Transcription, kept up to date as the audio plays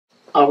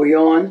Are we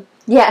on?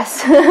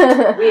 Yes.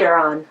 We are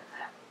on.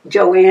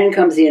 Joanne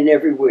comes in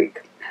every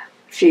week.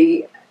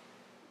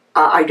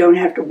 I don't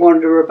have to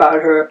wonder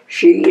about her.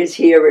 She is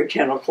here at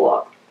 10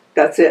 o'clock.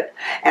 That's it.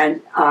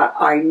 And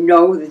I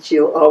know that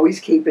she'll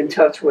always keep in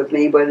touch with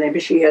me whenever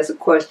she has a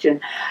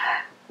question.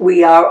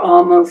 We are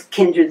almost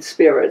kindred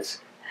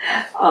spirits.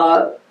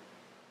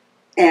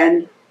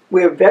 And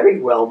we're very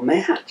well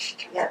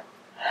matched. Yeah.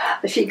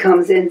 She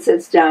comes in,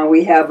 sits down,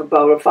 we have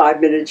about a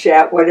 5-minute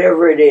chat,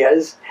 whatever it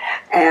is,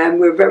 and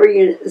we're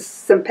very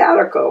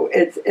simpatico.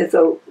 It's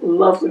a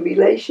lovely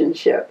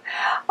relationship.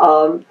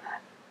 And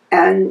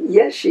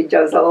yes, she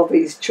does all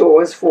these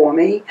chores for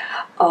me.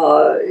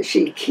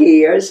 She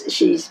cares.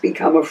 She's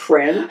become a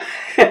friend.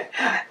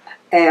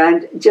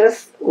 And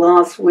just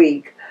last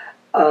week,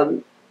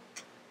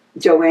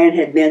 Joanne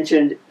had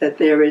mentioned that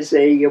there is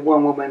a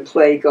one-woman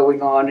play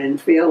going on in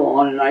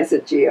Fairlawn, and I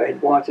said, gee, I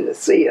wanted to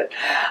see it.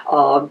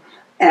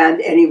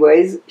 And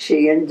anyways,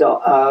 she and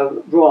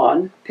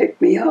Ron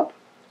picked me up,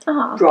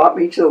 brought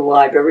me to the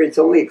library. It's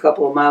only a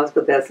couple of miles,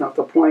 but that's not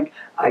the point.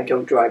 I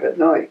don't drive at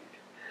night.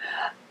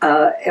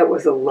 It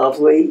was a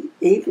lovely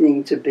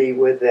evening to be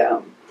with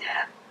them.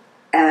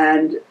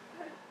 And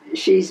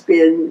she's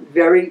been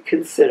very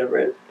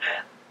considerate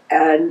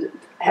and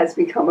has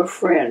become a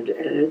friend,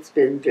 and it's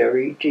been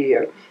very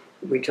dear.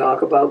 We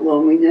talk about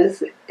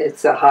loneliness.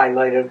 It's a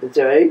highlight of the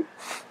day.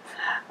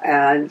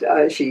 And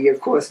she,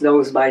 of course,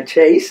 knows my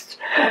taste.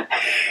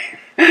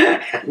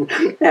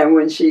 And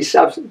when she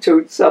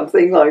substitutes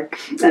something like,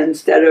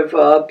 instead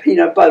of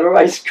peanut butter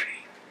ice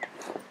cream,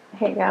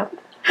 Here you go.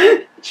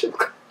 she'll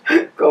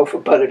go for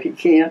butter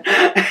pecan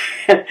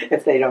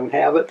if they don't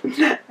have it.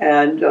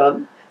 And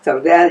so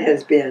that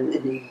has been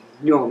an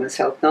enormous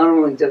help. Not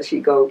only does she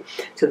go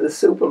to the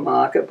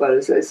supermarket, but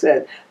as I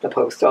said, the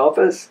post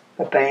office,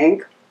 the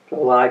bank, the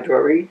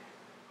library.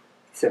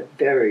 It's a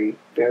very,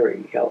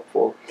 very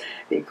helpful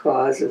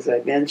because, as I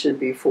mentioned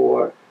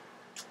before,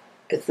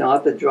 it's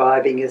not the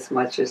driving as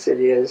much as it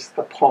is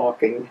the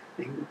parking,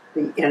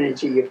 the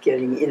energy of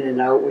getting in and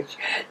out, which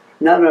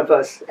none of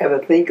us ever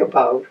think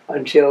about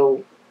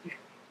until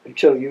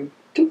you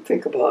do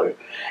think about it.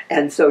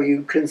 And so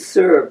you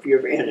conserve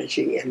your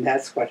energy, and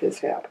that's what has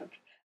happened.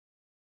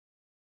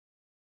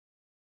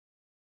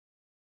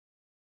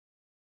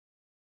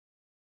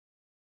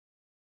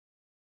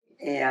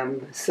 I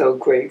am so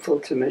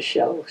grateful to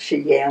Michelle.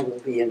 She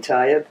handled the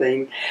entire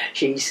thing.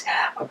 She's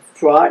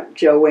brought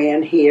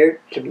Joanne here,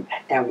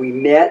 and we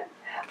met.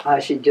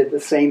 She did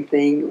the same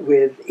thing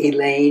with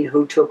Elaine,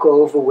 who took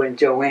over when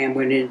Joanne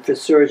went in for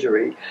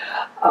surgery.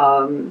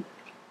 I'm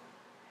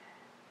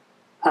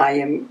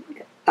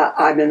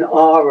in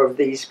awe of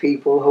these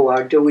people who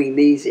are doing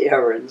these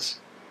errands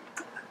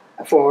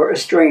for a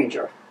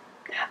stranger.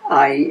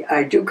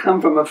 I do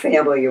come from a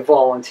family of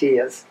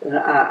volunteers, and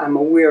I'm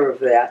aware of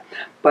that.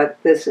 But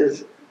this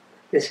has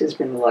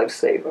been a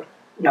lifesaver.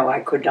 No, I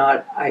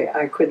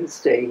couldn't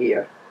stay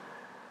here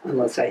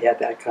unless I had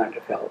that kind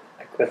of help.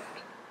 I couldn't.